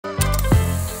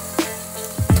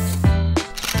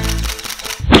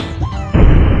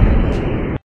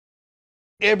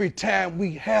Every time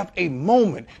we have a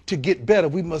moment to get better,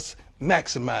 we must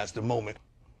maximize the moment.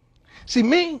 See,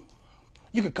 me,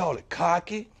 you could call it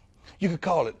cocky, you could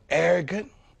call it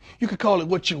arrogant, you could call it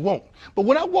what you want. But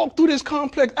when I walk through this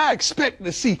complex, I expect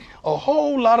to see a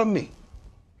whole lot of me.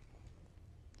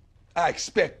 I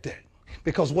expect that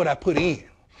because what I put in.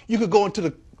 You could go into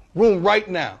the room right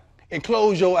now and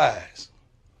close your eyes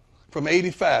from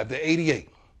 85 to 88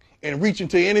 and reach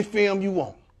into any film you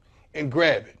want and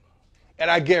grab it. And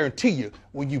I guarantee you,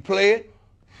 when you play it,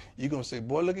 you're going to say,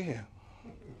 boy, look at him.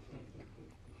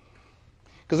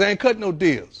 Because I ain't cut no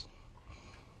deals.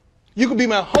 You could be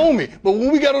my homie, but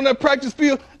when we got on that practice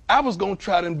field, I was going to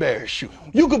try to embarrass you.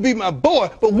 You could be my boy,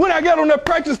 but when I got on that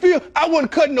practice field, I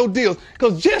wasn't cutting no deals.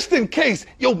 Because just in case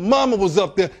your mama was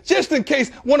up there, just in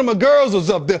case one of my girls was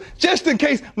up there, just in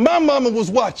case my mama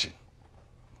was watching,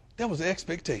 that was the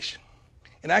expectation.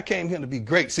 And I came here to be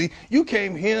great. See, you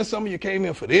came here, some of you came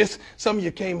here for this, some of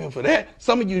you came here for that,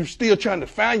 some of you still trying to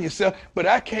find yourself, but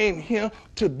I came here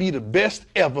to be the best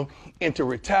ever and to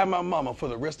retire my mama for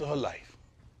the rest of her life.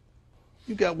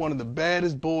 You got one of the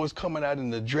baddest boys coming out in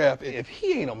the draft. If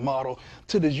he ain't a model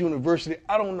to this university,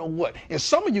 I don't know what. And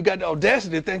some of you got the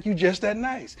audacity to think you just that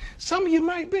nice. Some of you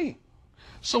might be.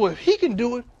 So if he can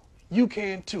do it, you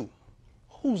can too.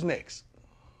 Who's next?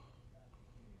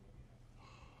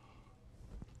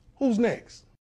 Who's next?